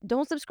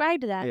don't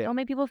subscribe to that. Yeah. Don't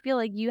make people feel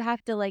like you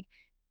have to live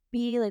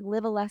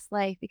a less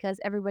life because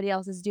everybody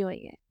else is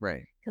doing it.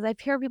 Right. Because I've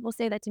heard people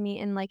say that to me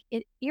and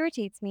it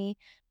irritates me,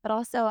 but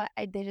also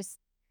they just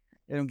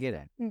They don't get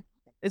it. mm,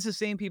 It's the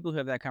same people who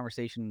have that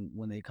conversation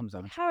when it comes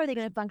like on. how are they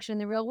going to function in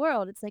the real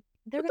world? It's like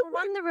they're What going the to what?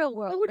 run the real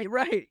world. What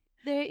right.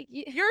 They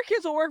Your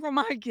kids will work for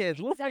my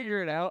kids. We'll exactly,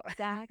 figure it out.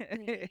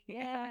 exactly.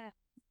 Yeah.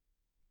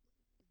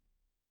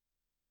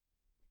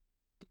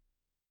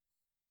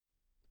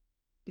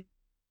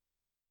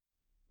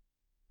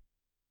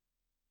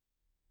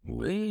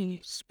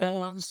 We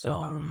spend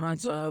so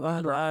much of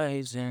our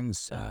lives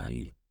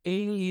inside,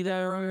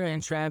 either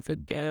in traffic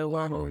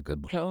or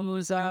could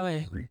close our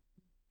eyes.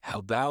 How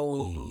about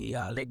we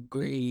all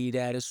agree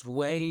that it's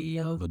way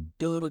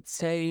overdue to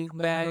take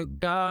back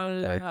our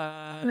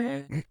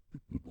lives?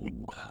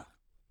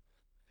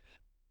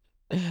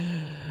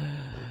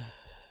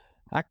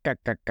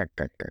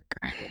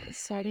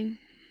 Starting.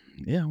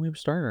 Yeah, we've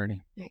started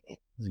already. Okay.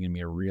 This is gonna be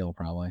a reel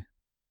probably.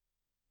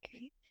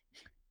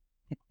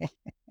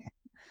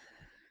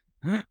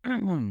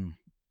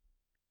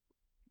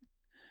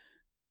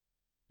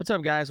 What's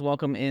up, guys?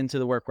 Welcome into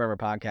the Work Wherever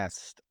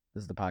podcast.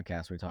 This is the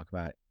podcast where we talk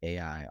about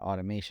AI,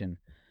 automation,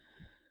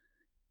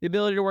 the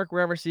ability to work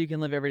wherever so you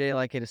can live every day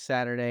like it is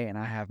Saturday. And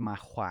I have my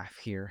wife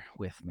here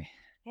with me,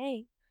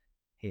 Hey.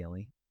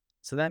 Halie.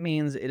 So that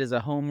means it is a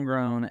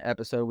homegrown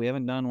episode. We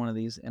haven't done one of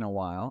these in a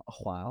while.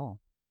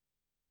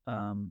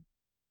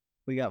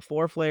 We got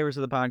 4 flavors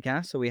of the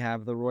podcast. So we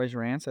have the Roy's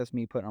Rants. That's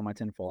me putting on my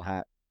tinfoil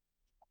hat,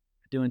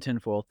 doing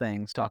tinfoil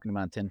things, talking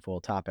about tinfoil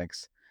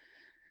topics.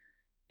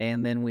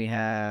 And then we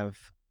have,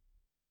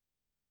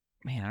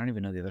 man, I don't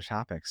even know the other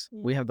topics.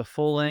 We have the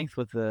full length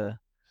with the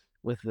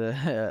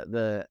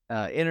the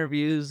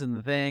interviews and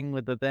the thing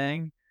with the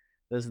thing.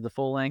 This is the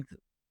full length.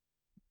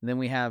 And then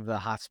we have the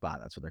hotspot.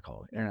 That's what they're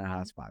called. Internet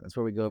hotspot. That's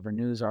where we go over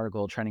news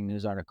article, trending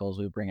news articles.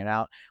 We bring it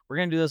out. We're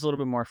going to do this a little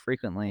bit more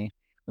frequently.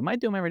 We might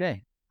do them every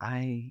day.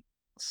 I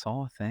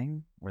saw a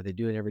thing where they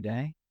do it every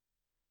day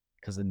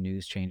because the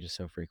news changes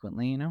so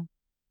frequently, you know?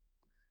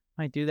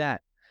 Might do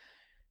that.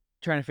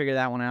 Trying to figure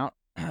that one out.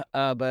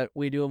 But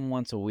we do them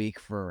once a week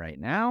for right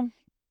now.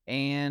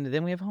 And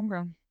then we have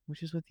Homegrown,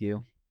 which is with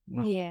you.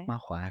 Yeah. My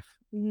wife.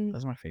 Mhm.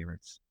 Those are my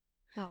favorites.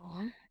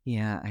 Aw.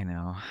 Yeah, I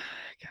know.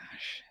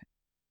 Gosh.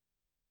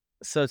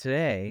 So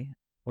today,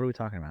 what are we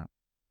talking about?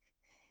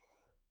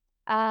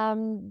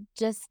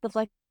 Just the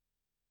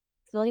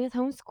flexibility with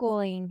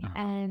homeschooling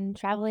and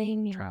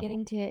traveling and Travel.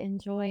 getting to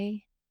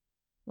enjoy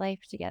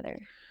life together.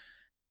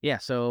 Yeah,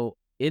 so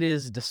it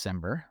is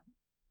December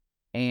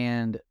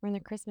and We're in the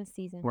Christmas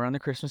season. we're on the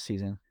Christmas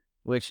season,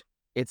 which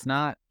it's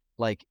not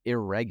like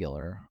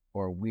irregular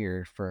or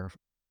weird for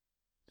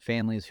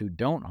families who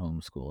don't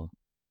homeschool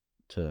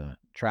to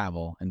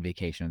travel and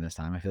vacation at this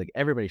time. I feel like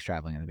everybody's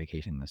traveling and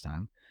vacation this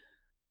time.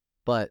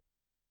 But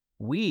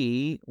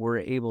we were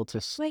able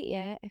to Wait,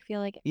 yeah, I feel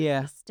like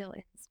Yeah, it still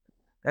is.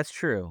 that's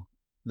true.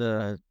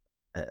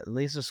 At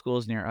least the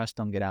schools near us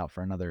don't get out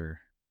for another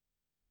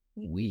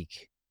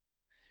week.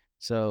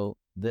 So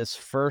this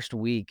first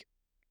week,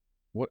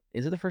 what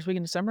is it? The first week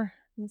in December?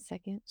 In a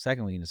second.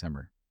 Second week in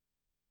December.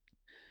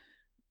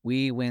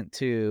 We went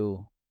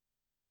to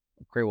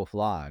Great Wolf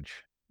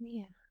Lodge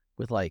Yeah.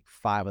 with like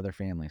 5 other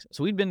families.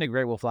 So we'd been to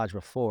Great Wolf Lodge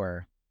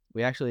before.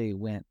 We actually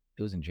went.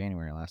 It was in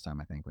January last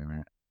time I think we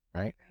went,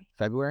 right?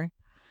 February.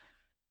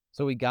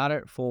 So we got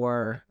it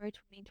for. February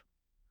 2020.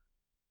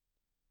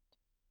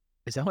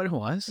 Is that what it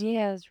was?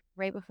 Yeah, it was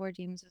right before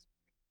James was.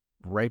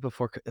 Right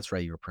before. That's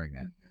right. You were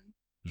pregnant.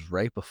 It was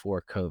right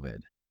before COVID.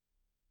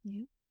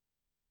 Yeah.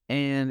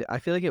 And I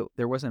feel like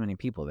there wasn't many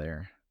people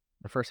there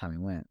the first time we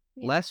went.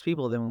 Yeah. Less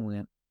people than when we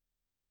went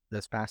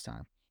this past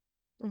time,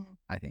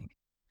 I think.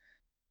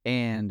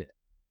 And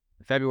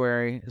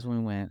February is when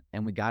we went,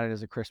 and we got it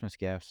as a Christmas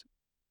gift.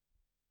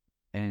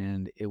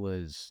 And it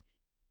was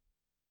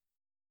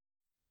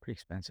pretty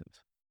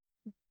expensive.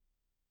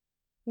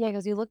 Yeah,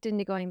 because we looked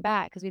into going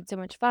back because we had so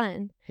much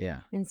fun. Yeah.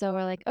 And so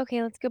we're like,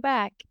 okay, let's go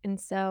back. And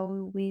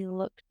so we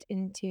looked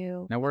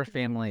into. Now we're a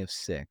family of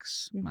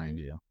 6, mind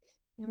you.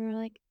 And we were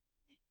like,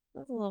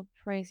 that's a little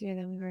pricier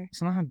than we were.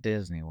 It's not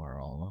Disney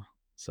World,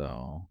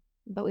 so.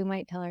 But we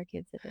might tell our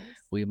kids it is.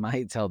 We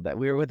might tell that.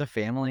 We were with a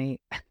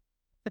family.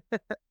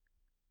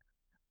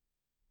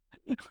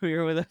 We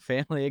were with a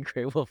family at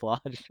Great Wolf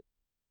Lodge.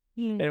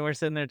 And we're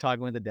sitting there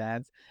talking with the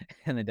dads.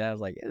 And the dad was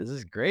like, yeah, this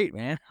is great,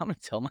 man. I'm going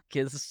to tell my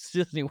kids this is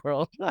Disney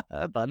World.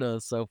 I thought it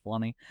was so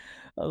funny.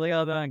 I was like,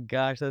 oh my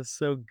gosh, that's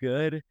so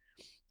good.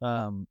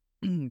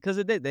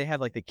 Because they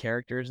have like the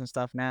characters and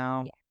stuff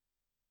now.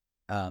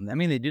 Yeah. I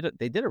mean, they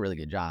did a really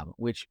good job,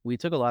 which we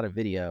took a lot of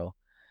video,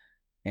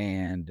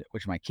 and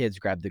which my kids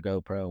grabbed the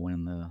GoPro, went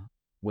in the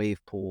wave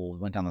pool,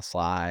 went down the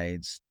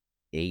slides,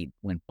 ate,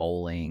 went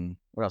bowling.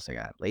 What else I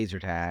got? Laser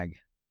tag.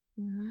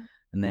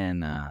 And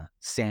then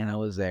Santa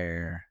was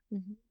there,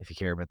 if you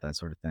care about that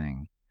sort of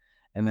thing.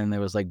 And then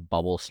there was like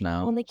bubble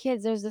snow. Well, the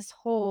kids, there's this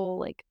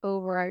whole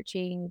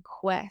overarching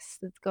quest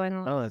that's going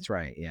on. Oh, that's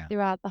right. Yeah.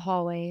 Throughout the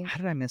hallway. How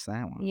did I miss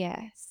that one?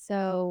 Yeah.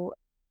 So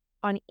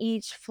on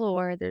each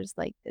floor, there's,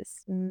 like,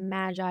 this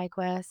magi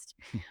quest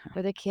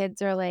where the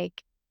kids are,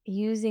 like,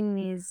 using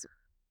these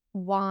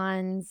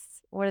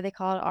wands, what are they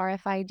called?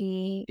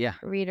 RFID Yeah.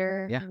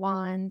 reader Yeah.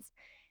 wands,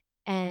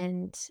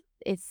 and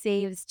it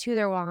saves to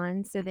their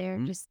wands, so they're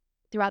Mhm. just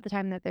throughout the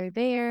time that they're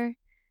there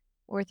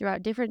or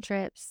throughout different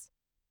trips,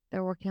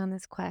 they're working on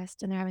this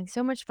quest, and they're having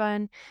so much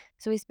fun.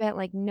 So we spent,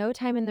 like, no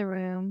time in the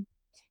room,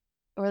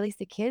 or at least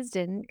the kids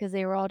didn't, because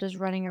they were all just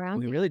running around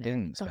We really together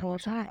didn't the spend whole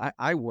much time. time.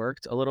 I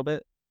worked a little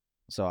bit,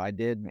 so I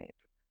did Right.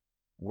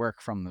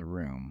 work from the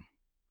room,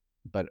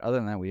 but other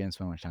than that, we didn't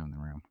spend much time in the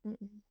room.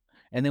 Mm-mm.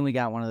 And then we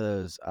got one of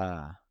those,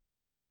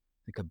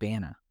 the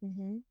cabana.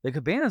 Mhm. The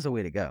cabana's the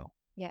way to go.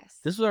 Yes.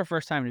 This was our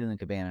first time doing the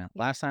cabana.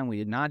 Yeah. Last time we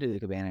did not do the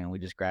cabana, and we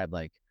just grabbed,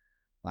 like,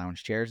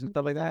 lounge chairs and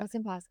stuff like That that. was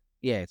impossible.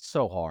 Yeah, it's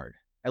so hard.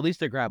 At least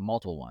to grab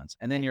multiple ones,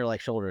 and then Right. you're,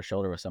 like, shoulder to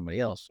shoulder with somebody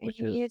else, And which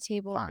you is need a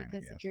table fine, I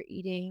because if guess. you're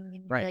eating and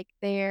you're, Right. like,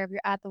 there, if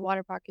you're at the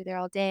water park, you're there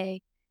all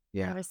day, you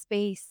Yeah. have a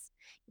space,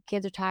 your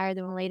kids are tired,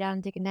 they wanna lay down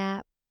and take a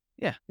nap,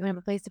 Yeah. you wanna have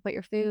a place to put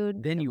your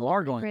food, Then the you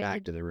are the going back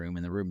fridge. to the room,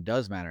 and the room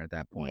does matter at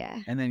that point.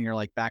 Yeah. And then you're,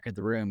 like, back at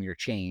the room, you're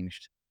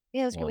changed.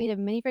 Yeah, it was great. Well, We had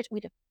a mini fridge, we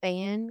had a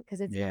fan because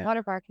it's a yeah,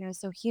 water park and it was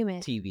so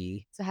humid,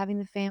 TV. so having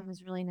the fan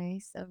was really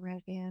nice, the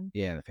red fan,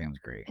 Yeah, the fan was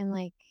great. and,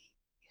 like,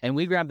 And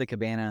we grabbed the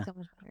cabana so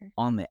much better.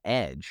 on the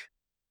edge,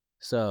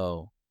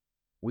 so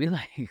we,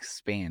 like,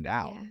 spanned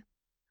out. Yeah.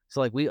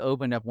 So, like, we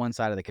opened up one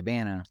side of the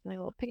cabana. Like a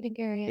little picnic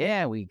area.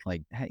 Yeah, we,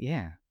 like,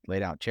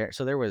 laid out chairs.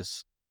 So there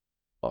was,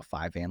 what,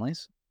 5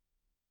 families?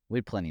 We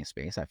had plenty of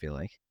space, I feel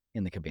like,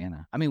 in the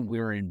cabana. I mean, we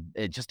were in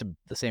just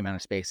the same amount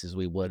of space as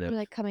we would We're, have.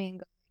 like, coming and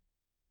going.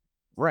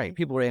 Right,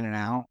 people were in and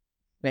out,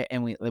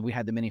 and we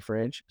had the mini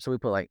fridge, so we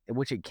put, like,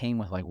 which it came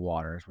with, like,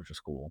 waters, which was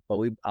cool, but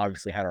we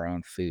obviously had our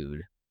own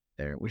food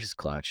there, which is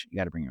clutch. You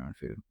gotta bring your own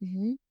food.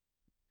 Mhm.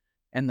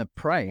 And the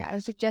Yeah, I would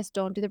price. suggest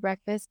don't do the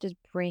breakfast, just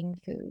bring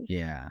food.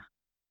 Yeah,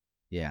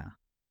 yeah.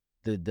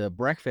 The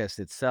breakfast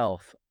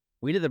itself,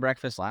 we did the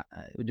breakfast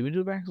did we do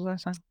the breakfast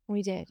last time?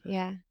 We did,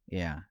 yeah.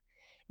 Yeah,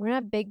 We're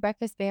not a big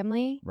breakfast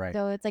family, right.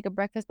 so it's like a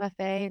breakfast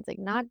buffet, it's, like,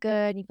 not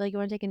good, you feel like you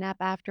wanna take a nap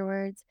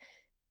afterwards.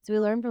 So we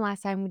learned from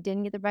last time, we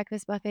didn't get the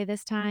breakfast buffet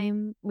this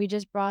time, we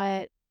just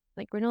brought,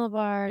 like, granola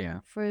bars Yeah.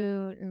 and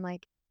fruit and,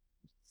 like,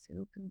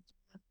 soup and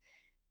stuff.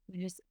 We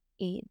just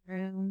ate in the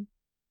room.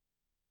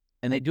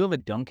 And they do have a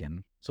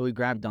Dunkin', so we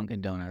grabbed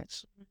Dunkin'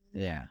 Donuts.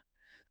 Yeah.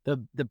 The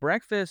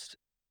breakfast,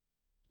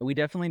 we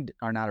definitely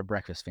are not a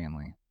breakfast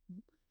family.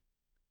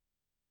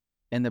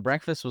 And the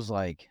breakfast was,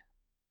 like,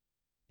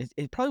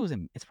 it probably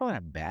wasn't it's probably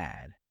not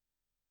bad,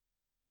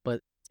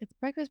 but It's a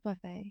breakfast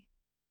buffet.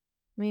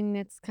 I mean,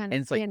 it's kind and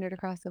of it's, like, standard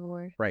across the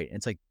board. right,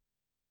 it's, like,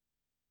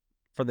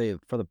 for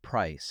the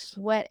price.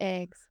 Wet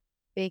eggs,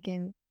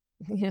 bacon,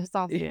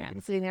 sausage Yeah,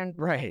 sitting there on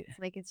right. plates,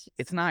 like, it's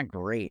It's just not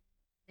great.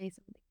 say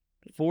something.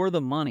 For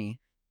the money,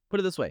 put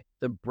it this way,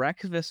 the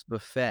breakfast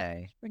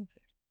buffet Bring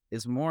food.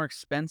 is more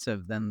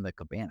expensive than the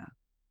cabana.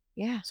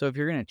 Yeah, So if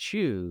you're gonna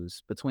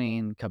choose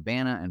between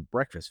cabana and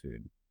breakfast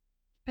food,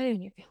 depending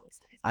on your family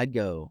size. I'd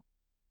go.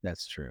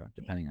 That's true,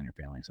 depending on your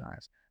family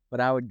size. But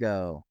I would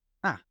go,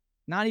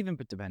 not even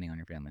depending on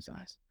your family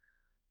size,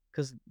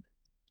 because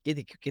get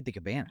the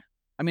cabana.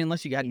 I mean,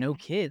 unless you got no Yeah.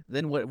 kid,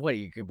 then why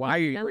are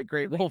you at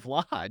Great Wolf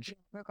Lodge? Yeah,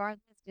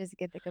 regardless, just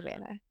get the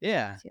cabana.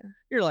 Yeah, Too.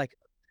 you're like,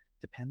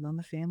 depends on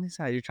the family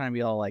size. You're trying to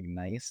be all, like,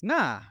 nice.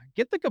 Nah,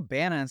 get the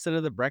cabana instead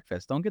of the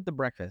breakfast. Don't get the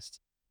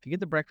breakfast. If you get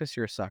the breakfast,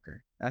 you're a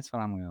sucker. That's what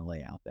I'm gonna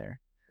lay out there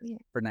Yeah.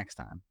 for next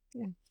time.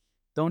 Yeah.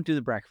 Don't do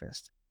the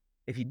breakfast.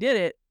 If you did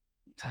it,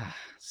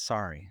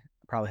 sorry,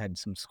 probably had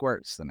some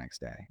squirts the next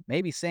day,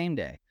 maybe same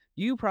day.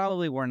 You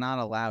probably were not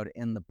allowed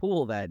in the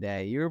pool that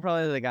day. You were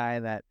probably the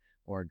guy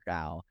or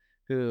gal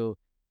who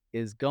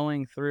is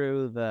going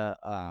through the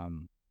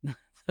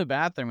the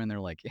bathroom, and they're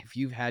like, if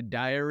you've had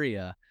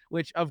diarrhea,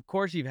 which of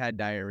course you've had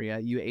diarrhea,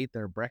 you ate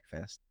their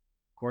breakfast.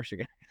 Of course you're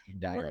gonna have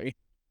diarrhea.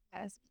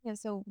 Yes.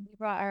 So we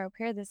brought our au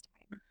pair this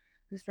time,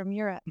 who's from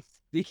Europe.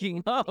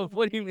 Speaking of,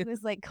 what do you It mean?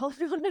 was like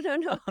culture.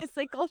 No. It's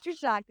like culture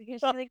shock because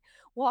she like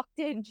walked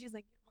in and she's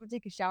like, "You want to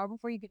take a shower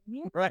before you get in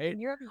here?" Right. In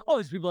Europe, Oh,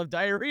 these people have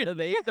diarrhea.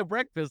 They ate the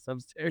breakfast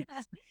upstairs.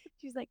 yeah.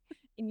 She's like,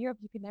 in Europe,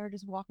 you could never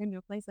just walk into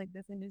a place like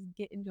this and just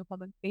get into a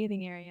public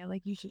bathing area.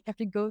 Like you should have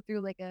to go through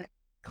like a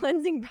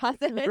cleansing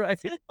process. Right.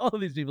 All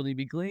these people need to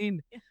be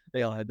cleaned. Yeah.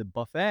 They all had the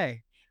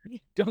buffet. Yeah.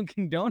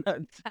 Dunkin'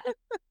 Donuts.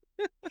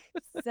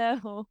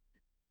 So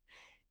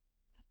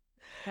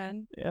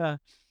fun. Yeah.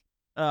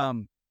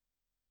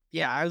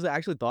 Yeah, I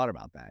actually thought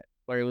about that.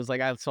 Where it was like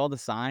I saw the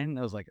sign, and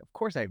I was like, of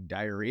course I have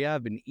diarrhea.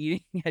 I've been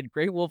eating at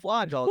Great Wolf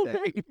Lodge all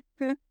day.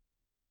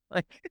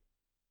 Like,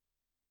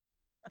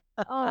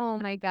 Oh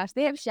my gosh,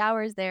 they have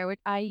showers there, which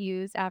I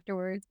used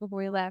afterwards before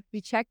we left. We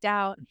checked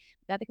out,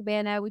 got the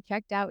cabana, we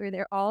checked out, we were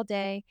there all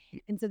day.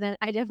 And so then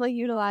I definitely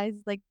utilized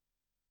like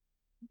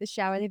the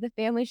shower. They have the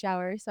family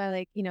shower. So I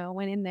like,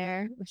 went in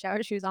there with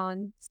shower shoes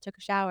on, just took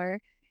a shower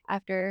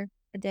after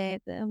a day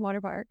at the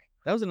water park.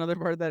 that was another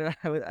part that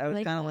I was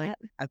Like kind of like, that.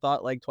 I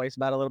thought like twice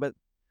about it a little bit.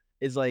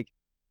 Is like,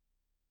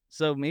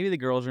 so maybe the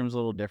girls' room's a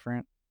little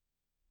different.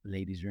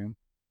 Ladies' room.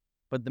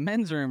 But the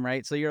men's room,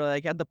 right? So you're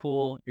like at the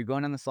pool, you're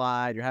going on the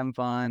slide, you're having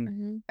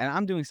fun, and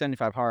I'm doing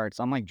 75 hard,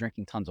 so I'm like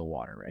drinking tons of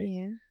water, right?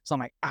 Yeah. So I'm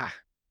like, I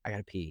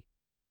gotta pee.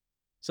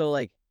 So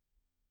like,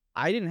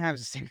 I didn't have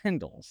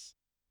sandals.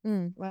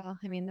 Well,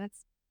 I mean,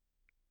 that's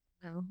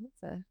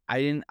a I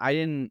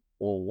didn't.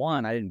 Well,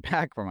 one, I didn't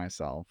pack for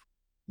myself.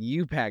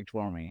 You packed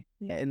for me,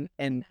 and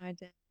no, I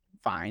did.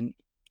 fine,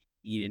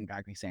 you didn't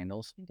pack me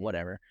sandals, I did.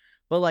 whatever.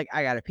 But like,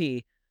 I gotta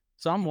pee,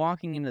 so I'm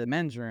walking into the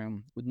men's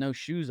room with no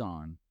shoes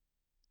on,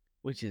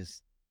 which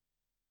is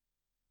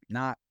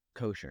not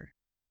kosher.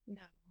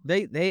 No.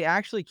 They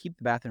actually keep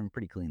the bathroom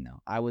pretty clean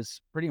though. I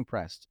was pretty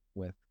impressed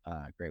with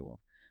Grey Wolf.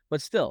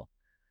 But still,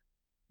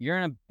 you're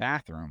in a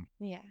bathroom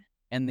Yeah.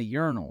 and the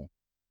urinal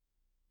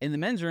in the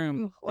men's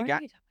room, Ooh, why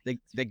are you talking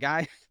the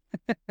guy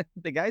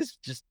the guys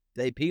just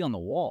they pee on the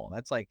wall.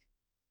 That's like,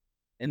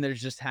 and there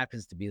just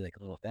happens to be like a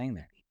little thing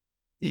there.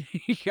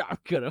 Yeah, I'm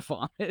gonna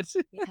vomit.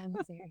 Yeah, I'm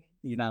serious.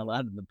 You're not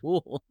allowed in the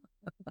pool.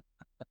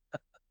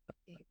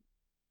 Yeah.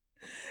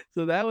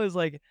 So that was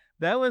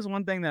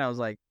one thing that I was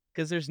like,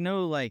 because there's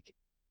no like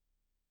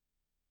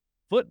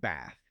foot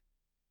bath.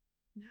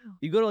 No.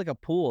 You go to like a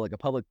pool, like a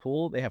public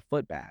pool, they have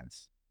foot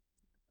baths.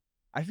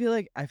 I feel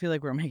like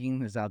we're making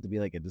this out to be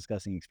like a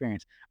disgusting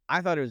experience.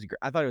 I thought it was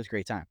a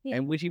great time, Yeah.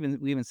 and we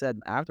even said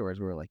afterwards,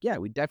 we were like, yeah,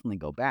 we definitely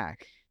go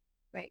back.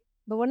 Right.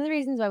 But one of the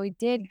reasons why we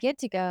did get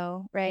to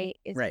go, right,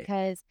 is Right.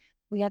 because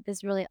we got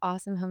this really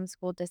awesome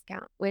homeschool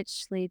discount,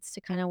 which leads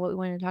to kind of what we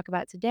want to talk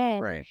about today,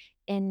 Right.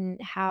 and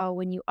how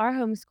when you are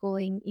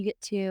homeschooling, you get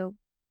to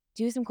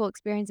do some cool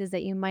experiences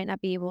that you might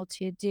not be able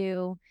to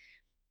do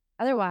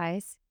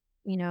otherwise,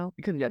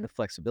 Because you have the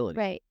flexibility.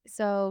 Right.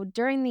 So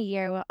during the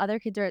year, while other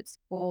kids are at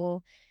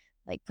school,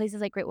 like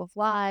places like Great Wolf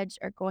Lodge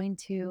are going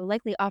to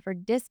likely offer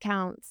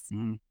discounts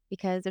Mhm.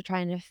 because they're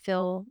trying to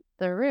fill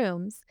the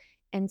rooms.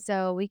 And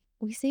so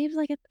we saved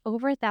like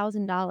over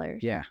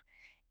 $1,000 Yeah.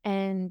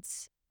 and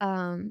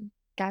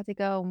got to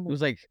go It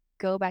was like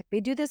go back.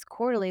 They do this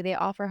quarterly. They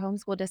offer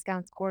homeschool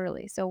discounts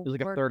quarterly. So a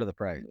third of the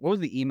price. What was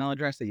the email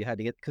address that you had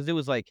to get? Because it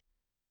was like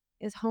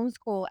is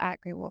homeschool at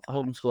Great Wolf Lodge.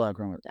 Homeschool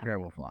at Grey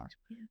Wolf Lodge.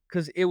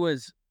 Because it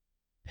was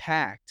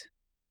packed,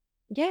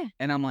 Yeah.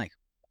 and I'm like,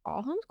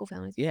 All homeschool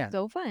families. Yeah.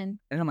 So fun.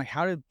 and I'm like,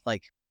 how did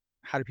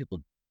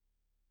people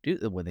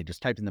do? When they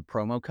just typed in the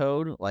promo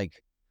code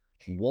like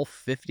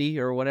Wolf50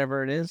 or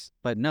whatever it is?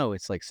 But no,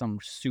 it's like some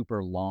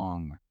super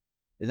long.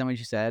 Is that what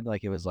you said?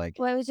 Like it was like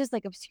Well, it was just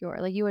like obscure.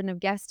 Like you wouldn't have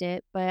guessed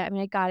it, but I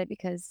mean, I got it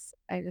because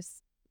I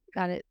just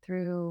got it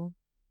through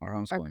our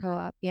our homeschooling.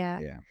 co-op. Yeah.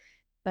 Yeah.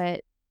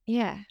 But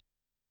yeah,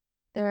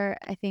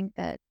 I think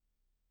that,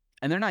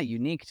 And they're not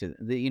unique to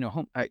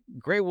the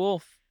Grey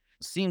Wolf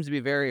seems to be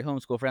very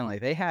homeschool friendly.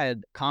 They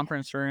had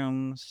conference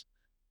rooms.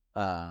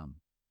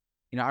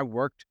 I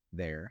worked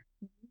there,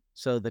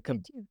 so I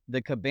did too.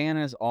 the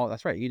cabanas all.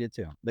 That's right, you did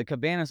too. The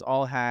cabanas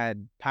all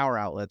had power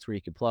outlets where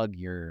you could plug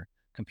your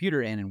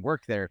computer in and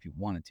work there if you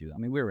wanted to. I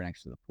mean, we were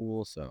next to the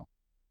pool, so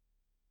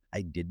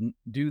I didn't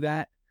do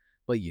that,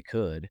 but you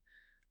could.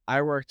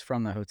 I worked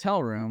from the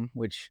hotel room,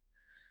 which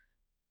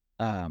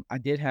I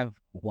did have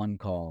one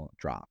call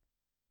drop.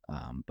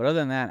 But other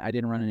than that, I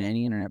didn't run into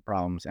any internet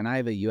problems. And I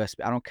have a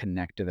USB. I don't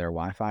connect to their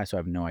Wi-Fi, so I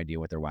have no idea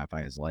what their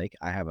Wi-Fi is like.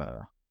 I have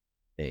a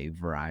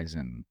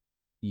Verizon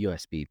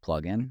USB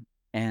plug-in,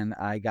 and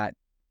I got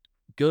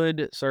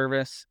good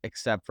service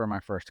except for my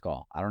first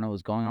call. I don't know what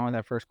was going on with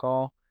that first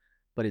call,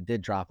 but it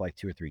did drop like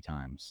 2 or 3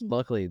 times.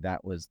 Luckily,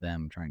 that was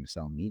them trying to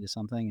sell me to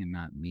something and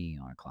not me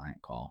on a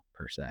client call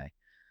per se.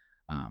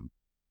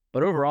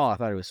 But overall, I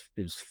thought it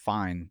was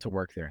fine to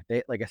work there.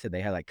 They, like I said,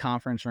 they had like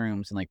conference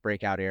rooms and like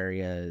breakout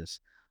areas.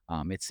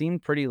 It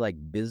seemed pretty like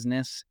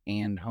business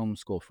and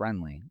homeschool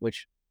friendly,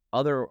 which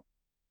other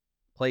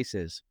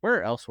places,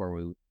 where else were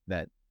we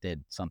that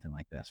did something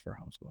like this for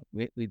homeschool?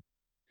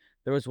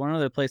 There was one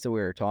other place that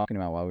we were talking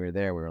about while we were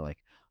there. We were like,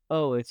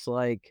 oh, it's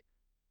like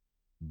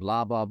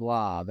blah, blah,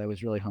 blah. That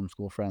was really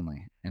homeschool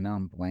friendly. And now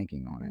I'm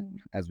blanking on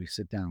it. As we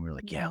sit down, we were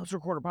like, yeah, let's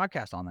record a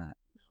podcast on that.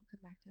 Come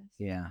back to us.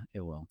 Yeah,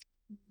 it will.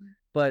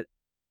 But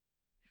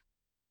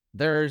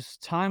there's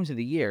times of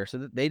the year, so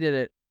that they did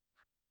it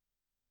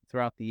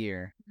throughout the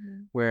year,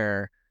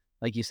 where,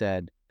 like you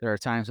said, there are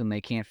times when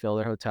they can't fill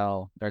their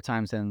hotel. There are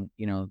times when,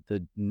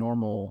 the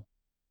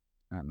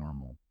not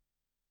normal,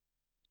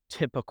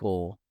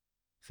 typical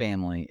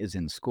family is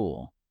in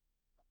school,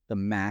 the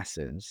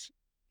masses,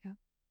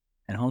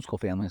 and homeschool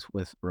families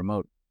with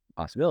remote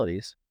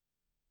possibilities.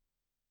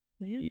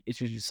 It's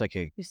just like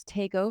just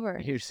take over.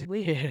 Here's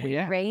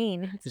yeah.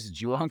 Rain. This is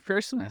Jew on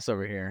Christmas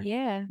over here.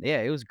 Yeah.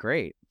 Yeah, it was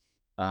great.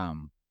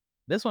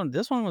 This one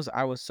was,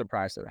 I was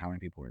surprised at how many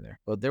people were there.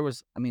 But there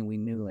was, we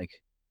knew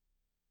like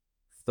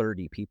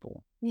 30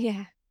 people.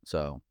 Yeah.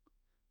 So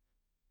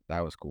that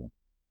was cool.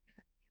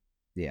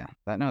 Yeah.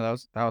 That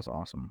was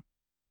awesome.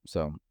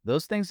 So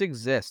those things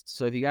exist.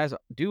 So if you guys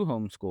do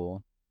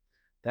homeschool,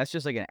 that's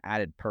just like an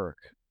added perk.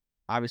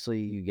 Obviously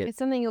you get It's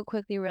something you'll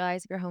quickly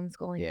realize if you're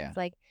homeschooling. Yeah. It's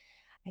like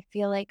I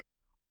feel like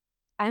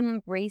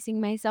I'm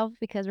bracing myself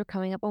because we're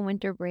coming up on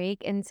winter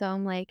break. And so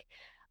I'm like,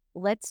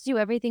 let's do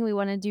everything we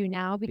want to do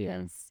now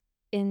because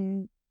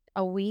in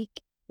a week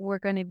we're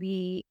going to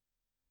be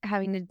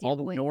having to deal All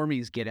the with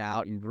normies get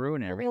out and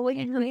ruin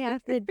everything. we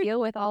have to deal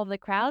with all the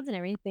crowds and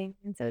everything.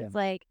 And so Yeah. it's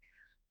like,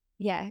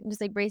 yeah,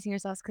 just like bracing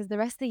yourselves because the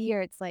rest of the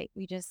year it's like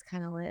we just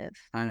kind of live.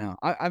 I know.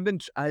 I've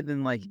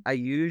been like, I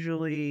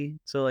usually,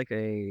 so like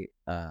And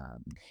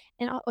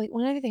wait,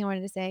 one other thing I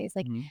wanted to say is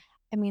like, mhm.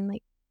 I mean,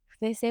 like,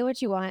 they say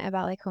what you want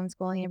about like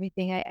homeschooling and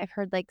everything. I've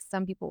heard like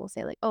some people will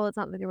say like, oh, it's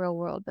not like the real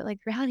world, but like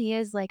the reality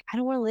is like, I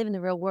don't want to live in the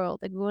real world.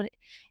 Like, we want,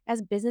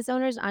 as business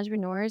owners,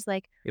 entrepreneurs,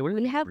 like Yeah, what do they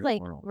we mean, have real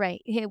like world?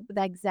 right, yeah,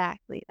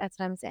 exactly. That's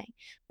what I'm saying.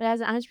 But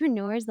as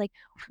entrepreneurs, like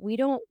we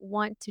don't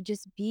want to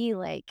just be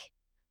like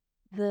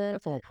the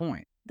That's the whole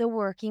point. the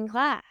working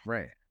class.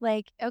 Right.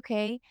 Like,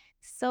 okay,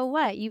 so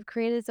what? You've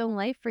created its own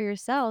life for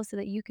yourself so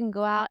that you can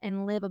go out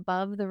and live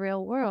above the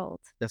real world.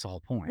 That's the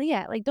whole point.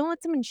 Yeah, like, don't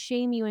let someone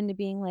shame you into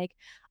being like,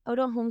 "Oh,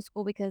 don't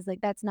homeschool because,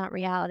 like, that's not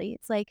reality."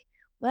 It's like,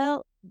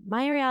 well,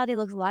 my reality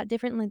looks a lot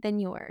different than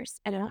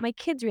yours, and I want my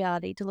kids'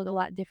 reality to look a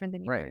lot different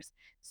than Right. yours.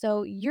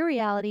 So your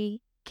reality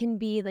can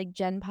be like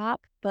Gen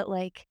Pop, but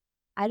like,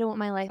 I don't want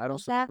my life I don't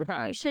like that. You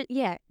subscribe. should,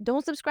 yeah,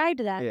 don't subscribe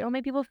to that. Yeah. Don't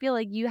make people feel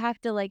like you have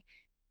to like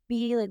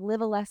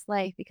live a less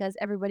life because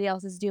everybody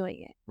else is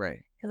doing it.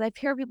 Right. Because I've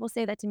heard people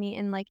say that to me,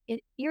 and like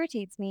it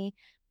irritates me,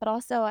 but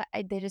also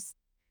they just,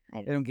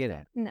 I They don't get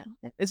it. no.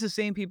 It's the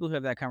same people who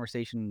have that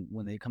conversation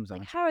when it comes Like,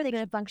 on. how are they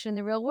gonna function in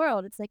the real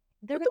world? It's like,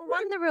 they're What the gonna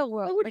run the real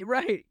world. Like,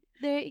 right.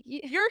 they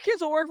Your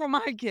kids will work for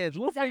my kids.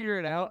 We'll figure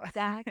it out.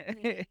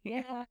 exactly.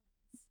 Yeah.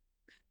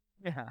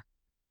 Yeah.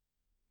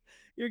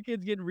 Your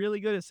kid's getting really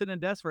good at sitting at a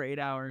desk for 8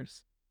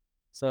 hours.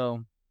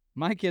 So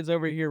my kid's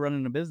over here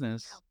running a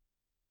business.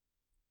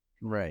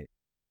 Right.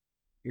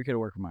 Your kid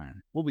will work for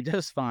mine. We'll be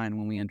just fine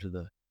when we enter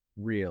the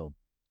real.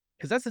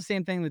 Because that's the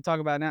same thing they talk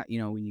about now. You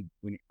know, when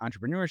you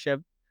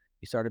entrepreneurship,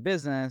 you start a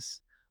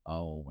business.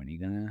 Oh, when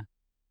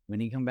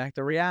you come back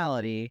to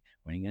reality?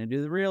 When are you gonna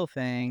do the real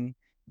thing?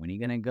 When are you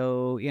gonna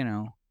go,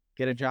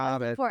 get a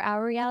job at? For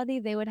our reality,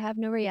 they would have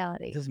no It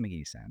reality. doesn't make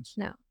any sense.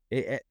 No.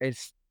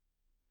 It's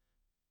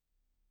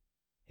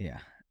yeah.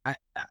 I,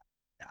 I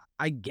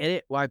I get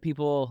it. Why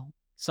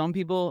some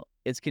people,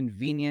 it's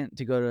convenient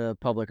to go to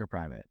public or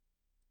private.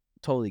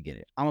 Totally get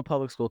it. I'm a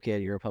public school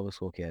kid. You're a public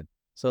school kid.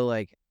 So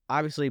like,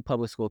 obviously,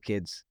 public school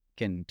kids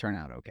can turn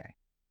out okay.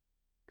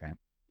 Okay.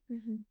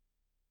 Mhm.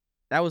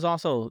 That was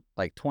also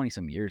like 20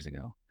 some years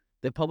ago.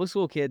 The public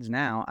school kids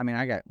now, I mean,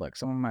 look,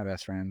 some of my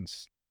best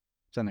friends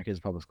send their kids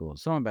to public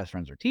schools. Some of my best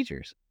friends are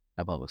teachers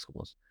at public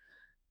schools.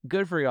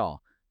 Good for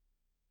y'all.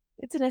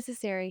 It's a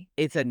necessary.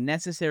 It's a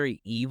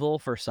necessary evil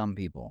for some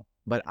people,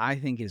 but I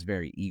think it's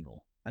very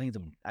evil. I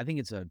think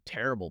it's a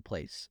terrible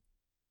place.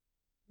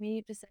 I mean,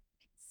 you just said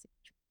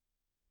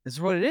This is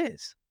what it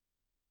is.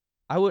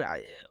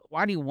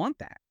 Why do you want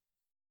that?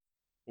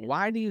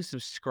 Why do you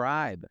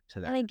subscribe to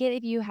and that? I get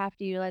if you have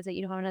to utilize it,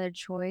 you don't have another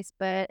choice,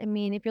 but, I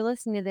mean, if you're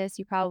listening to this,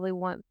 you probably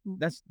want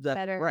That's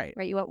better, right.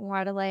 right? You want more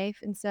out of life,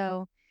 and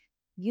so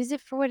use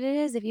it for what it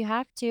is if you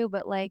have to,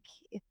 but, like,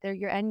 if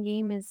your end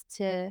game is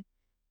to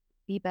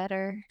be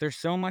better. There's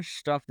so much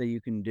stuff that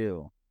you can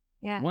do.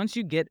 Yeah. Once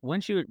you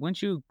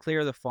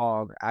clear the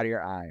fog out of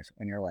your eyes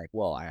and you're like,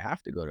 well, I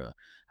have to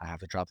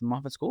drop them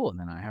off at school, and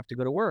then I have to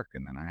go to work,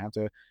 and then I have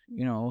to,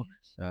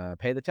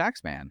 pay the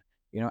tax man.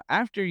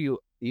 After you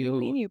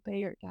When you pay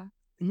your tax.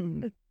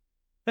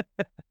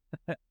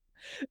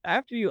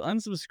 after you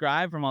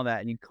unsubscribe from all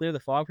that and you clear the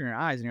fog from your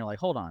eyes and you're like,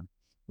 hold on,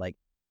 like,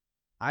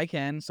 I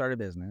can start a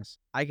business,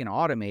 I can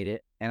automate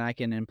it, and I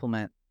can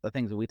implement the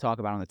things that we talk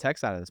about on the tech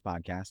side of this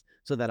podcast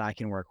so that I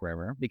can work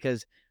wherever.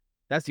 Because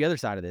that's the other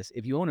side of this.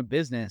 If you own a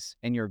business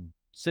and you're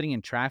sitting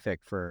in traffic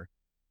for,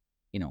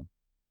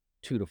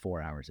 2 to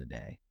 4 hours a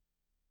day,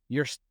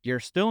 you're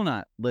still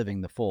not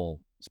living the full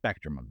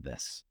spectrum of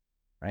this,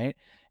 right?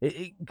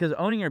 Because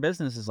owning your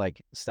business is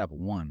like step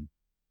one.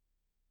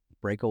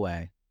 Break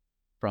away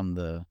from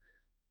the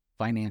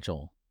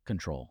financial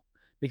control.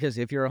 Because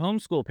if you're a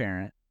homeschool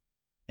parent,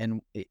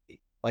 and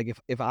like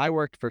if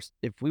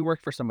we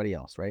worked for somebody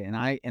else, right?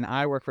 And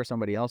I work for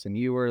somebody else, and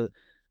we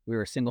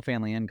were single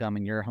family income,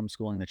 and you're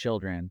homeschooling the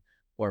children,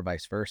 or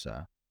vice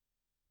versa,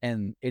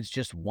 and it's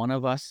just one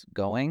of us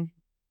going,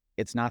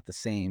 it's not the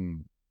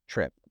same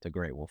trip to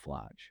Great Wolf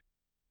Lodge.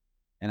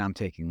 And I'm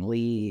taking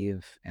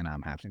leave, and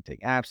I'm having to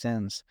take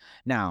absence.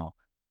 Now,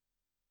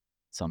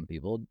 some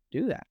people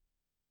do that,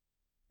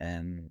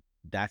 and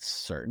that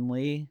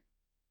certainly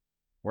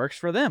works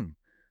for them.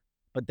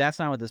 But that's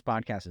not what this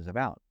podcast is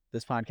about.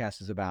 This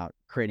podcast is about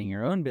creating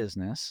your own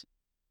business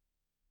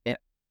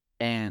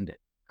and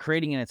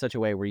creating it in such a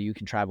way where you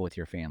can travel with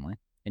your family,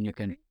 and you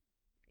can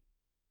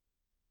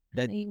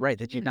that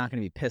you're not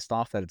going to be pissed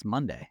off that it's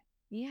Monday.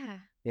 Yeah.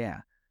 Yeah.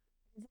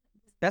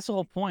 That's the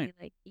whole point.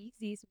 Like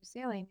easy smooth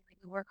sailing. Like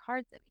we work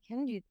hard so that we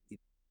can do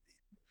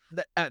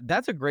this.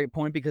 That's a great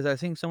point, because I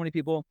think so many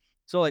people.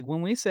 So like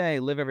when we say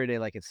live every day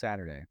like it's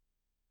Saturday,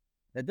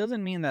 that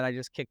doesn't mean that I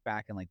just kick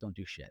back and like don't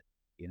do shit.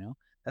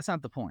 That's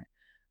not the point.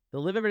 The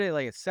live every day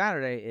like it's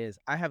Saturday is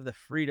I have the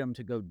freedom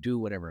to go do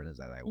whatever it is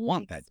that I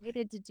want that day.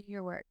 Excited to do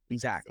your work.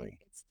 Exactly.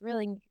 It's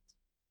thrilling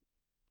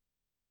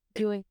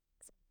doing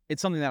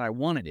it's something that I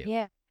want to do.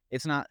 Yeah.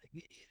 It's not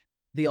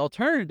the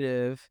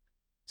alternative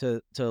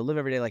to live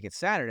every day like it's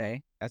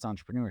Saturday. That's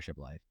entrepreneurship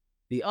life.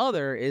 The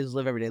other is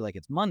live every day like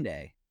it's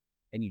Monday,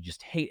 and you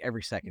just hate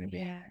every second of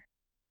being there.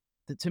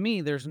 To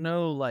me, there's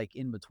no like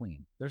in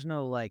between. There's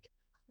no like,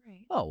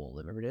 Right. oh, we'll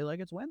live every day like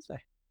it's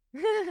Wednesday.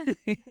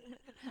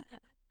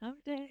 Hump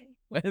day.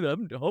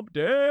 Hump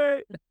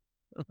day.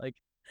 Like,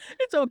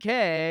 it's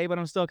okay, but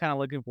I'm still kind of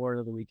looking forward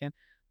to the weekend.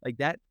 Like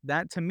that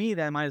to me,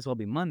 that might as well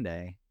be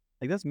Monday.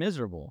 Like, that's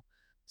miserable.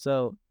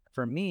 So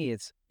for me,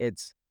 it's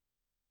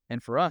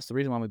and for us, the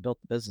reason why we built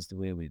the business the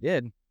way we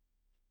did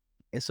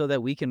is so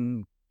that we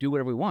can do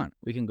whatever we want.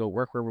 We can go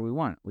work wherever we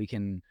want. We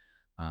can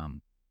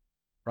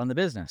run the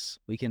business.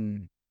 We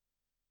can,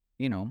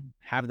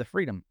 have the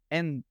freedom.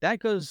 And that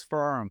goes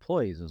for our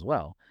employees as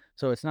well.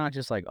 So it's not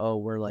just like, oh,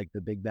 we're like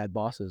the big bad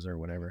bosses or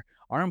whatever.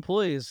 Our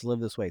employees live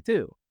this way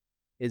too.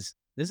 This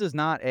is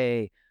not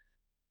a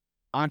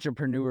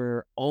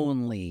entrepreneur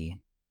only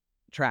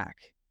track.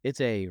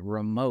 It's a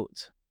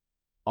remote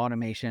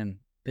automation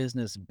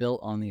business built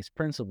on these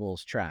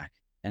principles track,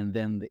 and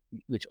then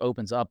which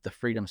opens up the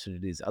freedoms to do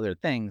these other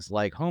things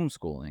like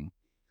homeschooling,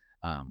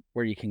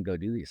 where you can go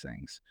do these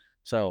things.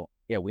 So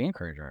yeah, we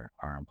encourage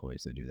our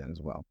employees to do that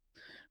as well.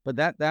 But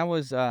that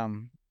was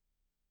the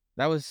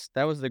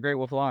Great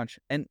Wolf Launch,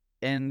 and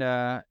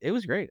it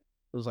was great.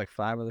 It was like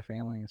 5 other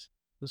families.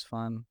 It was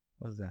fun.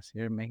 What is this?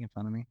 You're making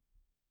fun of me?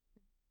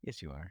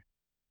 Yes, you are.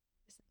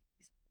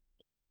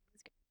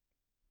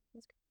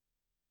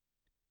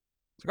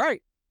 It's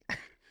great.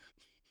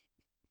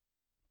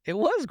 It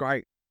was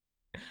great.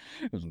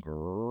 It was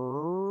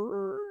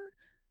great.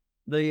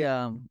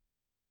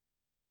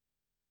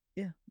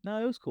 Yeah,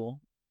 no, it was cool.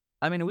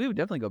 I mean, we would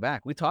definitely go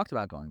back. We talked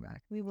about going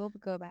back. We will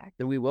go back.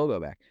 That we will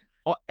go back.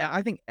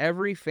 I think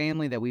every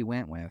family that we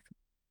went with,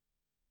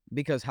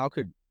 because how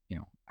do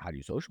you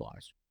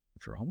socialize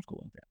if you're a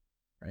homeschooling family,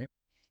 right?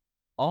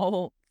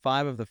 All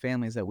 5 of the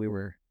families that we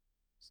were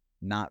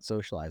not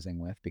socializing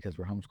with because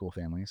we're homeschool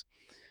families,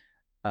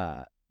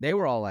 they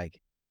were all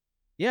like,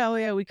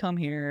 yeah, we come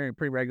here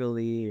pretty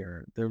regularly,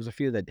 or there was a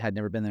few that had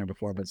never been there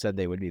before but said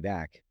they would be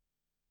back.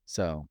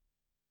 So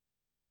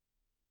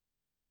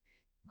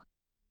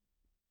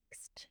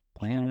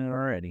planning it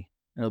already.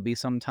 It'll be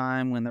some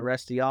time when the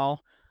rest of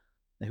y'all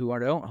who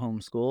don't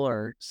homeschool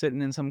are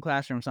sitting in some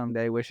classroom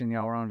someday wishing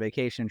y'all were on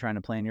vacation, trying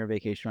to plan your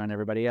vacation around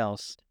everybody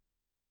else,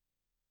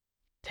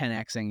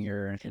 10xing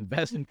your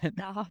investment.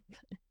 Stop.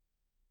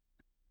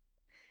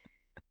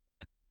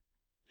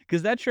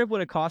 Because that trip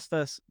would have cost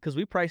us, because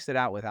we priced it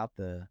out without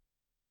the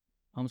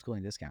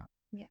homeschooling discount.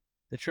 Yeah.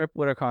 The trip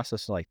would have cost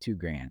us like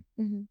 $2,000.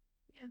 Mm-hmm.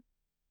 Yeah.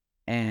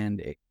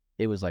 And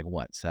it was like,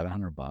 what,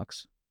 $700?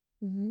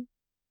 Mm-hmm.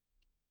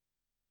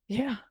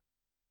 Yeah.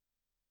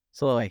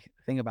 So like,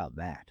 think about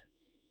that.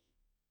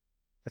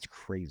 That's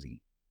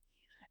crazy.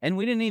 And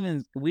we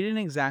didn't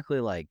exactly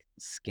like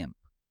skimp.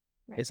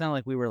 Right. It's not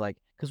like we were like,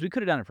 because we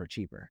could have done it for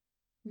cheaper.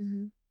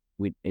 Mm-hmm.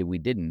 We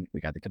didn't.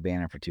 We got the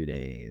cabana for 2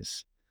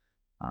 days.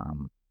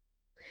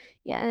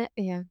 Yeah.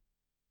 We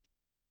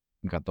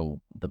got the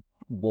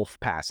wolf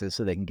passes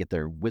so they can get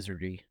their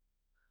wizard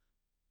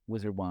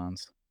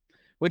wands.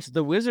 Which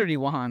the wizardy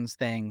wands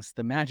things,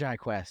 the Magi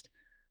quest,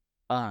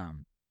 I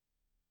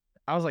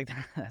was like,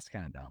 that's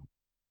kind of dumb.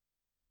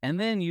 And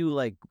then you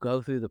like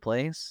go through the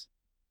place,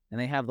 and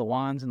they have the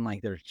wands, and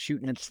like they're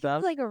shooting at stuff.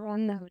 It's like a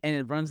run though. And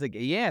it runs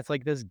it's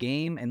like this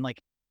game, and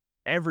like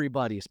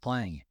everybody's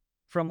playing it.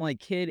 From like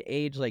kid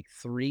age like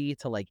 3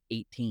 to like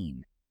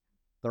 18.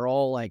 They're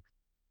all like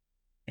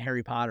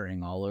Harry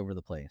Pottering all over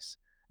the place.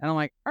 And I'm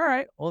like, all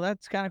right, well,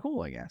 that's kind of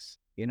cool, I guess.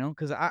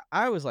 Because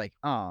I was like,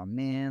 oh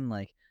man,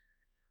 like,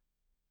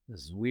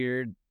 this is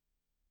weird,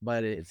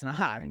 but it's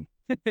not.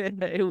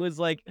 It was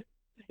like,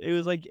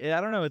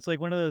 I don't know. It's like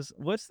one of those,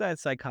 what's that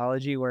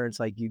psychology where it's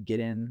like you get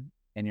in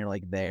and you're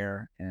like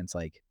there, and it's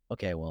like,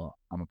 okay, well,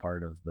 I'm a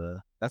part of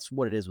that's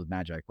what it is with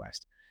Magi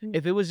Quest. Mm-hmm.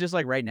 If it was just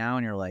like right now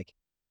and you're like,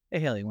 hey,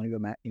 Halie, you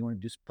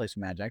want to play some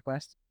Magi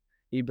Quest?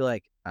 You'd be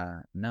like,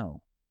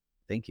 no,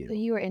 thank you. So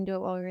you were into it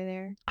while we were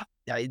there?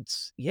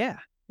 Yeah.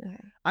 Okay.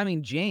 I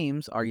mean,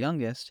 James, our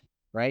youngest,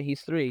 right?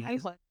 He's 3.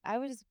 I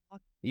was just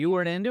walking. You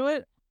weren't into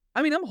it?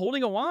 I mean, I'm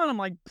holding a wand. I'm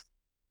like,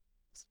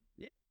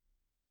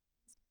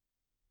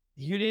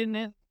 you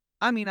didn't?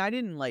 I mean, I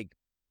didn't like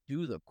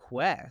do the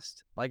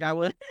quest. Like I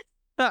wasn't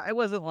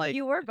like.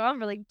 You were gone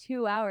for like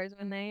 2 hours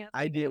when they.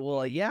 I did.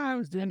 Well, yeah, I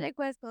was doing. The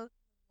quest closed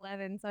at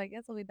 11, so I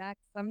guess I'll be back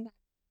sometime.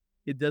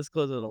 It does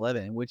close at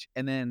 11, which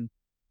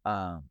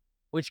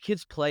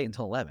kids play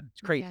until 11.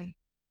 It's crazy. Yeah.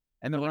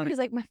 And then he was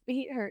like, my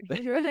feet hurt. He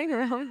was running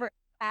around for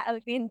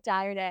like the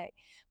entire day.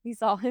 We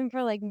saw him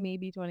for like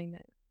maybe 20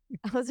 minutes.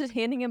 I was just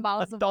handing him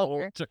bottles of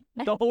water.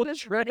 The whole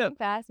trip.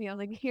 Past me. I was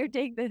like, here,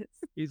 take this.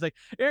 He's like,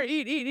 here,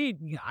 eat.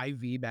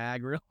 IV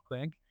bag real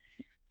quick.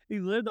 He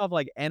lived off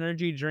like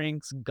energy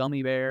drinks,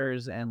 gummy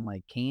bears, and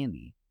like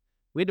candy.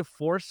 We had to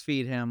force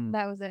feed him.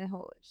 That was a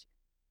whole issue.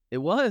 It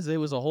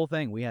was a whole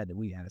thing. We had to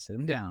sit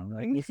him down. We're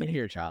like, listen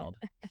here, child.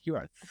 You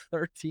are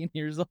 13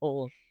 years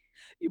old.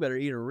 You better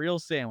eat a real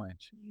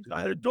sandwich.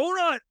 I had a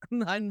donut.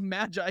 I'm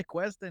Magi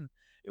questing.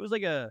 It was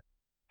like a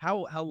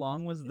how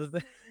long was the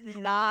thing?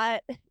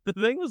 Not. The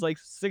thing was like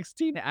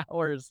 16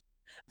 hours.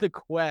 The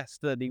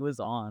quest that he was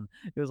on.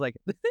 It was like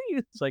the thing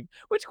is like,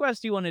 which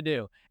quest do you want to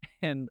do?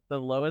 And the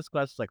lowest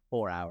quest was like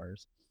 4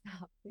 hours.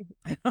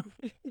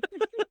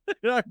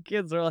 Our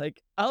kids are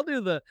like, I'll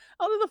do the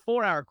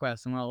 4-hour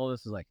quest. And my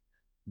oldest is like,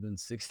 then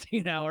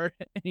 16 hour,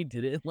 and he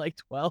did it in like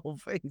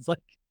 12. He's like,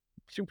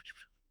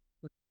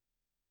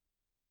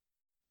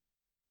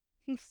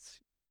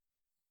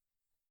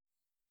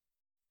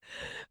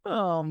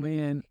 oh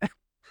man.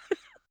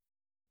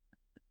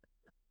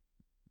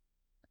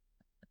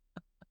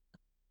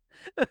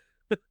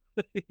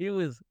 he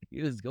was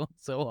going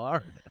so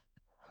hard.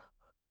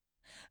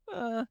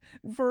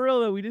 For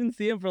real though, we didn't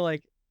see him for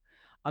like,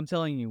 I'm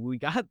telling you, we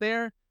got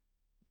there,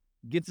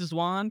 gets his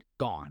wand,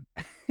 gone.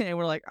 And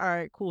we're like, all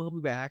right, cool, he'll be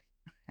back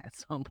at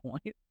some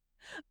point.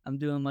 I'm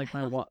doing like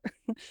my walk.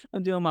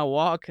 I'm doing my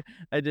walk.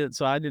 I did a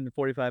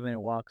 45-minute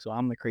walk. So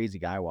I'm the crazy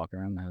guy walking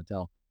around the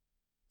hotel,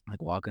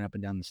 like walking up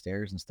and down the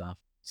stairs and stuff.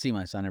 See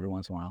my son every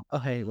once in a while. Oh,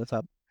 hey, what's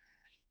up?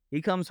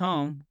 He comes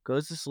home,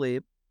 goes to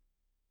sleep.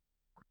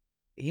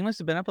 He must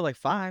have been up at like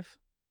 5.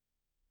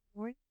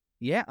 What?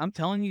 Yeah, I'm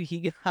telling you,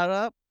 he got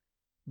up,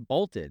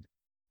 bolted.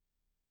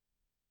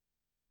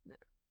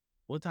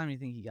 What time do you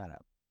think he got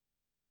up?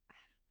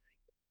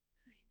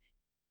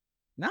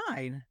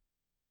 9.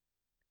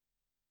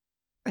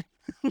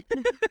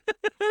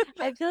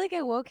 I feel like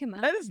I woke him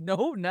up. That is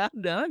not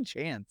a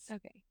chance.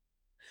 Okay.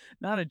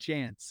 Not a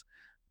chance.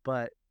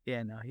 But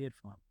yeah, no, he had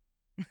fun.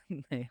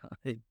 they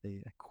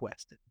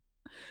quested.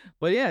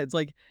 But yeah, it's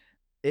like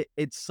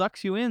it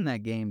sucks you in,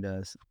 that game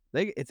does.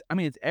 It's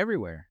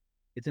everywhere.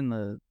 It's in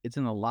the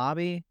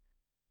lobby.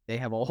 They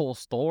have a whole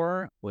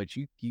store, which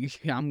he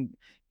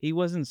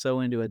wasn't so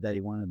into it that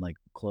he wanted like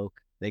cloak.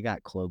 They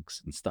got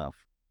cloaks and stuff,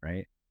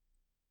 right?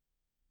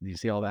 Did you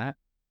see all that?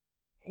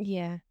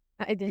 Yeah,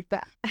 I did,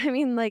 but I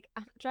mean, like,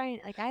 I'm trying.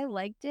 Like, I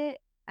liked it.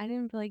 I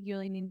didn't feel like you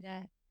really need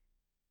to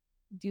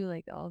do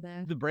like all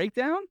that. The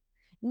breakdown?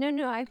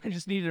 No, I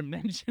just needed to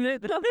mention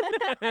it.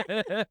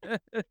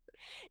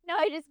 No,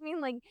 I just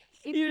mean like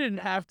you didn't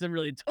have to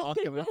really talk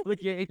about the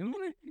game.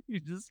 You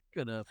just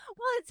could have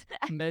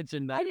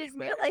mentioned that. I didn't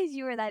realize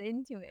you were that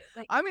into it.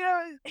 Like, I mean,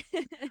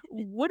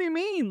 what do you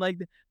mean? Like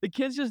the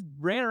kids just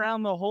ran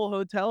around the whole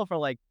hotel for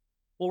like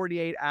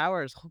 48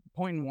 hours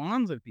pointing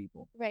wands at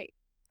people. Right.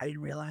 I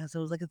didn't realize that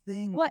was like a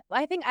thing. What?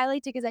 I think I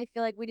liked it because I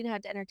feel like we didn't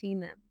have to entertain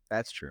them.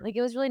 That's true. Like,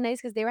 it was really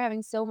nice because they were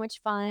having so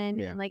much fun.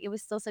 Yeah. And like, it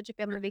was still such a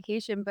family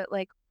vacation, but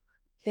like,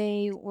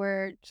 they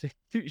were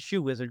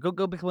shoe wizard.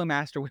 Go become a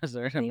master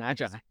wizard and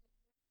magi.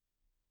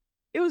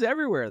 It was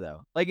everywhere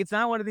though. Like, it's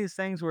not one of these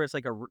things where it's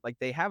like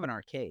they have an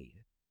arcade,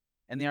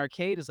 and the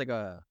arcade is like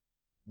a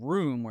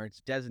room where it's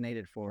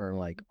designated for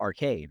like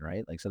arcade,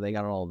 right? Like, so they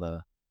got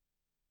all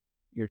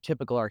your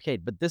typical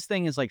arcade, but this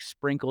thing is like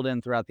sprinkled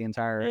in throughout the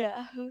entire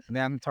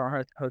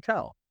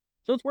hotel.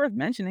 So it's worth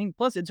mentioning.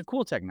 Plus, it's a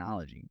cool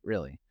technology,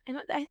 really. And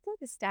I think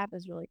the staff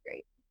is really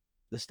great.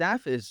 The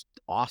staff is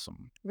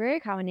awesome. Very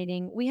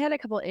accommodating. We had a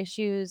couple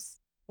issues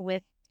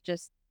with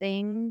just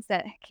things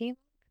that came.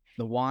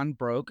 The wand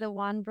broke.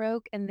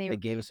 And they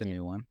gave us a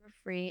new one for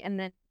free, and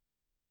then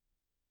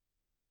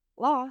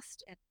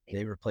lost. And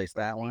they replaced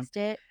that one.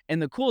 It.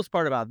 And the coolest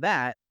part about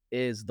that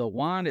is the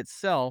wand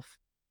itself.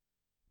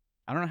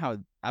 I don't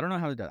know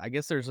how it does. I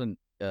guess there's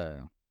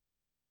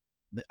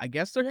I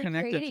guess they're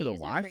connected to the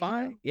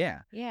Wi-Fi. Yeah.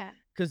 Yeah.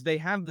 Because they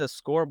have the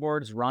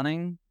scoreboards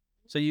running,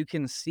 so you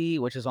can see,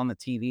 which is on the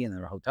TV in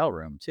the hotel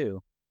room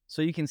too.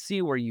 So you can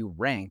see where you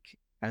rank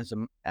as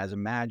a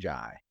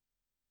magi,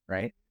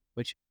 right?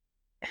 Which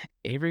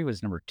Avery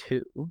was number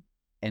 2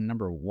 and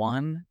number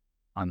 1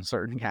 on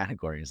certain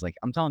categories. Like,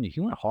 I'm telling you, he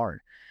went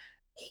hard.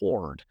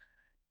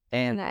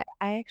 And I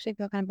actually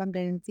feel kind of bummed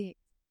I didn't see it.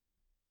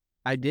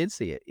 I did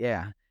see it,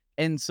 yeah.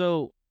 And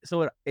so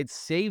it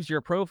saves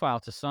your profile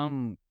to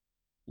some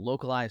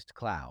localized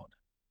cloud.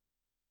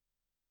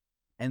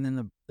 And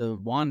then the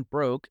wand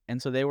broke,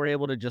 and so they were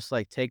able to just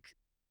like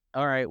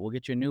all right, we'll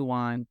get you a new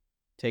wand,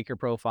 take your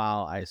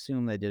profile. I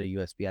assume they did a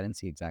USB. I didn't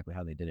see exactly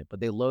how they did it, but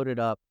they loaded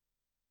up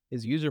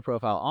his user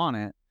profile on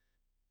it,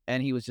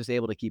 and he was just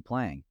able to keep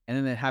playing. And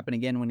then it happened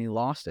again when he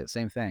lost it.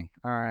 Same thing.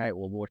 All right,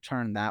 well, we'll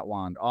turn that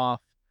wand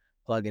off,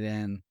 plug it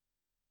in,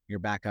 you're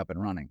back up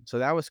and running. So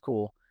that was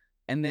cool.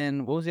 And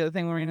then what was the other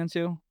thing we ran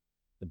into?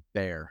 The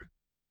bear.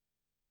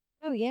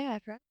 Oh yeah, I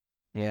forgot.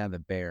 Yeah, the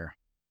bear.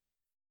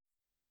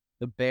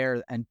 The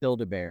bear and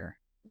Build-A-Bear.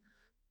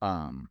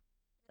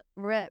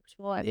 Ripped.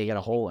 Well, they got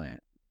a hole in it.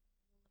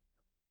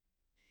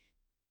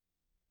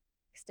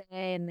 Next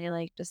day, and they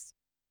like just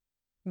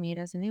made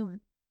us a new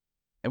one.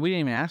 And we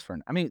didn't even ask for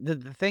it. I mean, the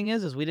thing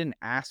is we didn't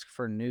ask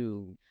for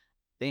new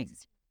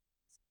things.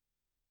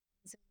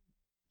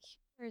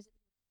 I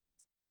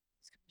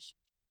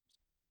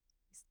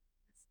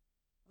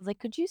was like,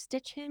 could you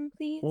stitch him,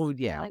 please? Well,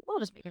 yeah. Like, we'll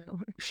just make it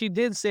over. She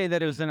did say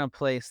that it was in a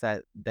place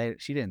that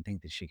she didn't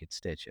think that she could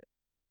stitch it.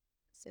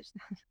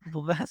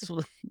 Well, that's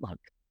what, look.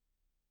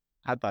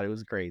 I thought it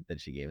was great that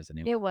she gave us a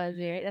new. It was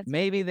very that's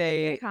Maybe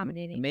very they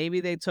accommodating.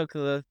 maybe they took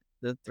the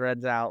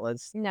threads out.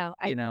 Let's No,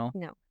 you know.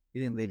 no,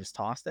 You think they just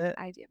tossed it?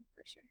 I do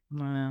for sure.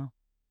 Well,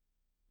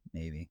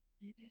 maybe.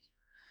 I did.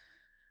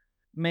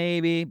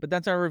 Maybe, but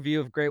that's our review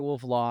of Great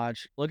Wolf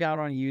Lodge. Look out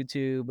on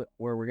YouTube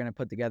where we're going to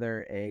put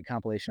together a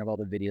compilation of all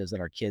the videos that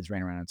our kids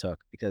ran around and took,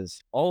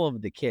 because all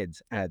of the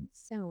kids had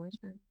So much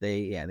fun.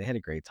 they had a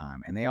great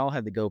time, and they all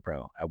had the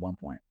GoPro at one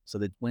point. So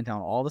they went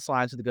down all the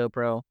slides with the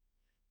GoPro,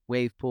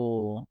 wave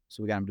pool.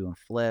 So we got them doing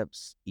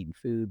flips, eating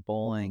food,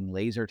 bowling,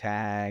 laser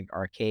tag,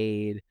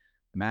 arcade,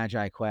 the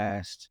Magi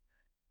Quest.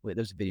 Wait,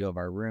 there's a video of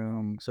our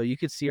room, so you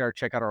could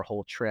check out our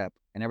whole trip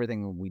and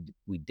everything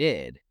we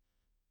did,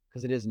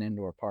 because it is an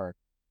indoor park,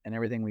 and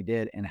everything we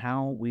did and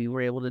how we were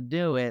able to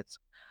do it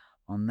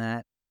on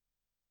that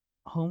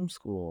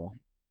homeschool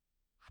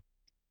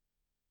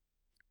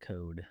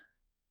code.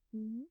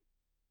 Mhm.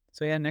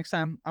 So yeah, next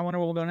time, I wonder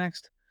where we'll go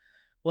next.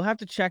 We'll have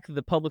to check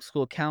the public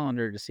school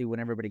calendar to see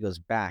when everybody goes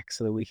back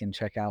so that we can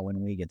check out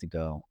when we get to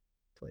go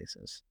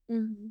places.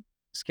 Mhm.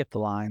 Skip the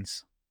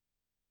lines.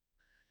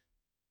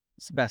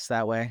 It's the best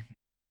that way.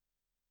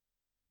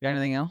 Got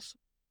anything else?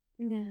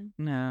 No.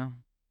 No.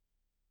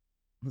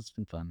 It's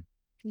been fun.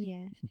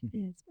 Yeah.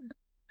 It's fun.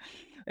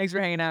 Thanks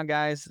for hanging out,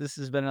 guys. This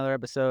has been another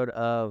episode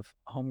of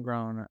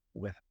Homegrown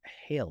with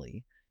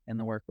Halie and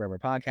the Work Wherever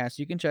podcast.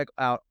 You can check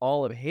out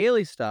all of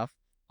Haley's stuff,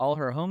 all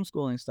her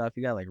homeschooling stuff.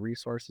 You got like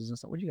resources and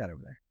stuff. What do you got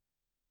over there?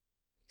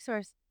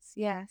 Sources,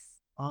 yes.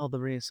 All the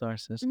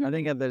resources. Mhm. I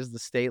think there's the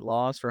state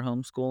laws for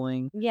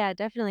homeschooling. Yeah,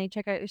 definitely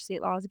check out your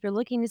state laws. If you're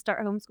looking to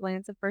start homeschooling,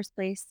 it's the first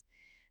place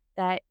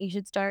that you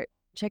should start.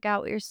 Check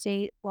out what your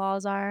state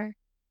laws are.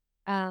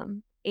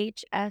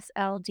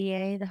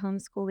 HSLDA, the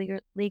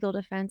Homeschool Legal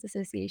Defense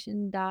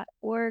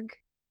Association.org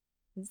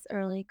is a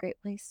really great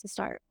place to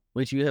start.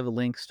 Which you have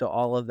links to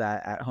all of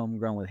that at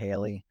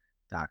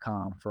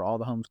homegrownwithhalie.com for all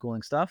the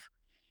homeschooling stuff.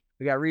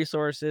 We got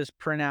resources,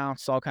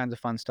 printouts, all kinds of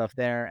fun stuff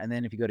there. And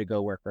then if you go to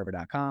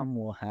goworkwherever.com,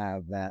 we'll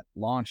have that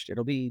launched.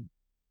 It'll be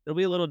a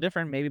little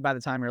different. Maybe by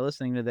the time you're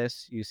listening to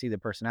this, you see the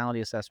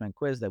personality assessment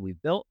quiz that we've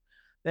built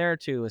there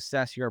to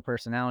assess your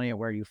personality and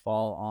where you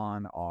fall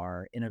on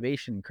our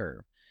innovation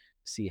curve.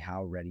 See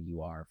how ready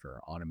you are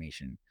for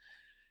automation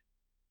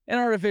and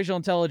artificial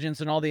intelligence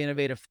and all the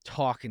innovative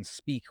talk and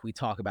speak we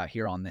talk about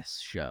here on this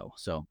show.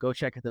 So go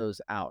check those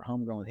out.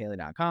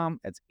 Homegrownwithhalie.com.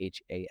 That's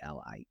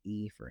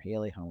HALIE for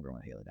Halie,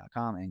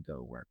 homegrownwithhalie.com, and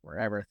go work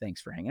wherever.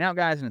 Thanks for hanging out,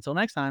 guys. And until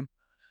next time,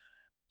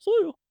 see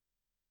you.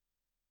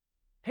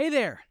 Hey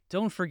there.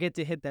 Don't forget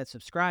to hit that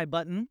subscribe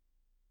button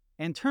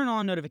and turn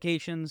on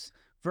notifications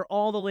for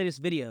all the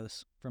latest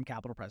videos from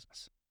Capital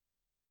Presence.